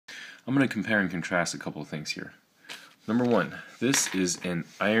I'm going to compare and contrast a couple of things here. Number one, this is an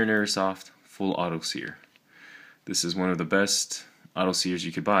Iron Airsoft full auto sear. This is one of the best auto sears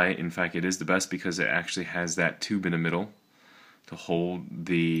you could buy. In fact, it is the best because it actually has that tube in the middle to hold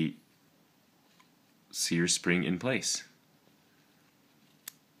the sear spring in place.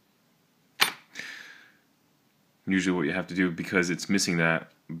 Usually what you have to do, because it's missing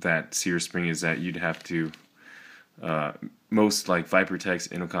that sear spring, is that you'd have to most like Vipertechs,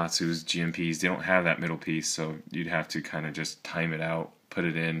 Inokatsu's, GMPs, they don't have that middle piece, so you'd have to kind of just time it out, put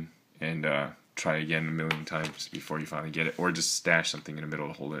it in, and try again a million times before you finally get it, or just stash something in the middle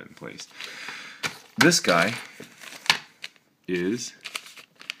to hold it in place. This guy is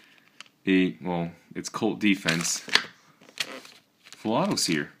it's Colt Defense full auto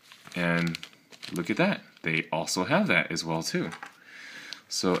sear, and look at that, they also have that as well too.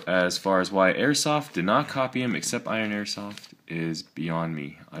 So as far as why Airsoft did not copy him except Iron Airsoft is beyond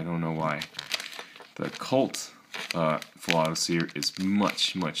me. I don't know why. The Colt full auto sear is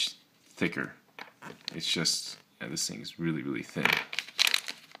much thicker. It's just, yeah, this thing is really thin.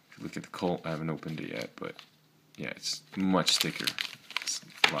 If you look at the Colt, I haven't opened it yet, but yeah, it's much thicker. It's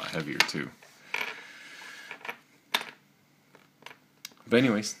a lot heavier too. But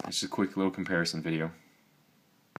anyways, it's just a quick little comparison video.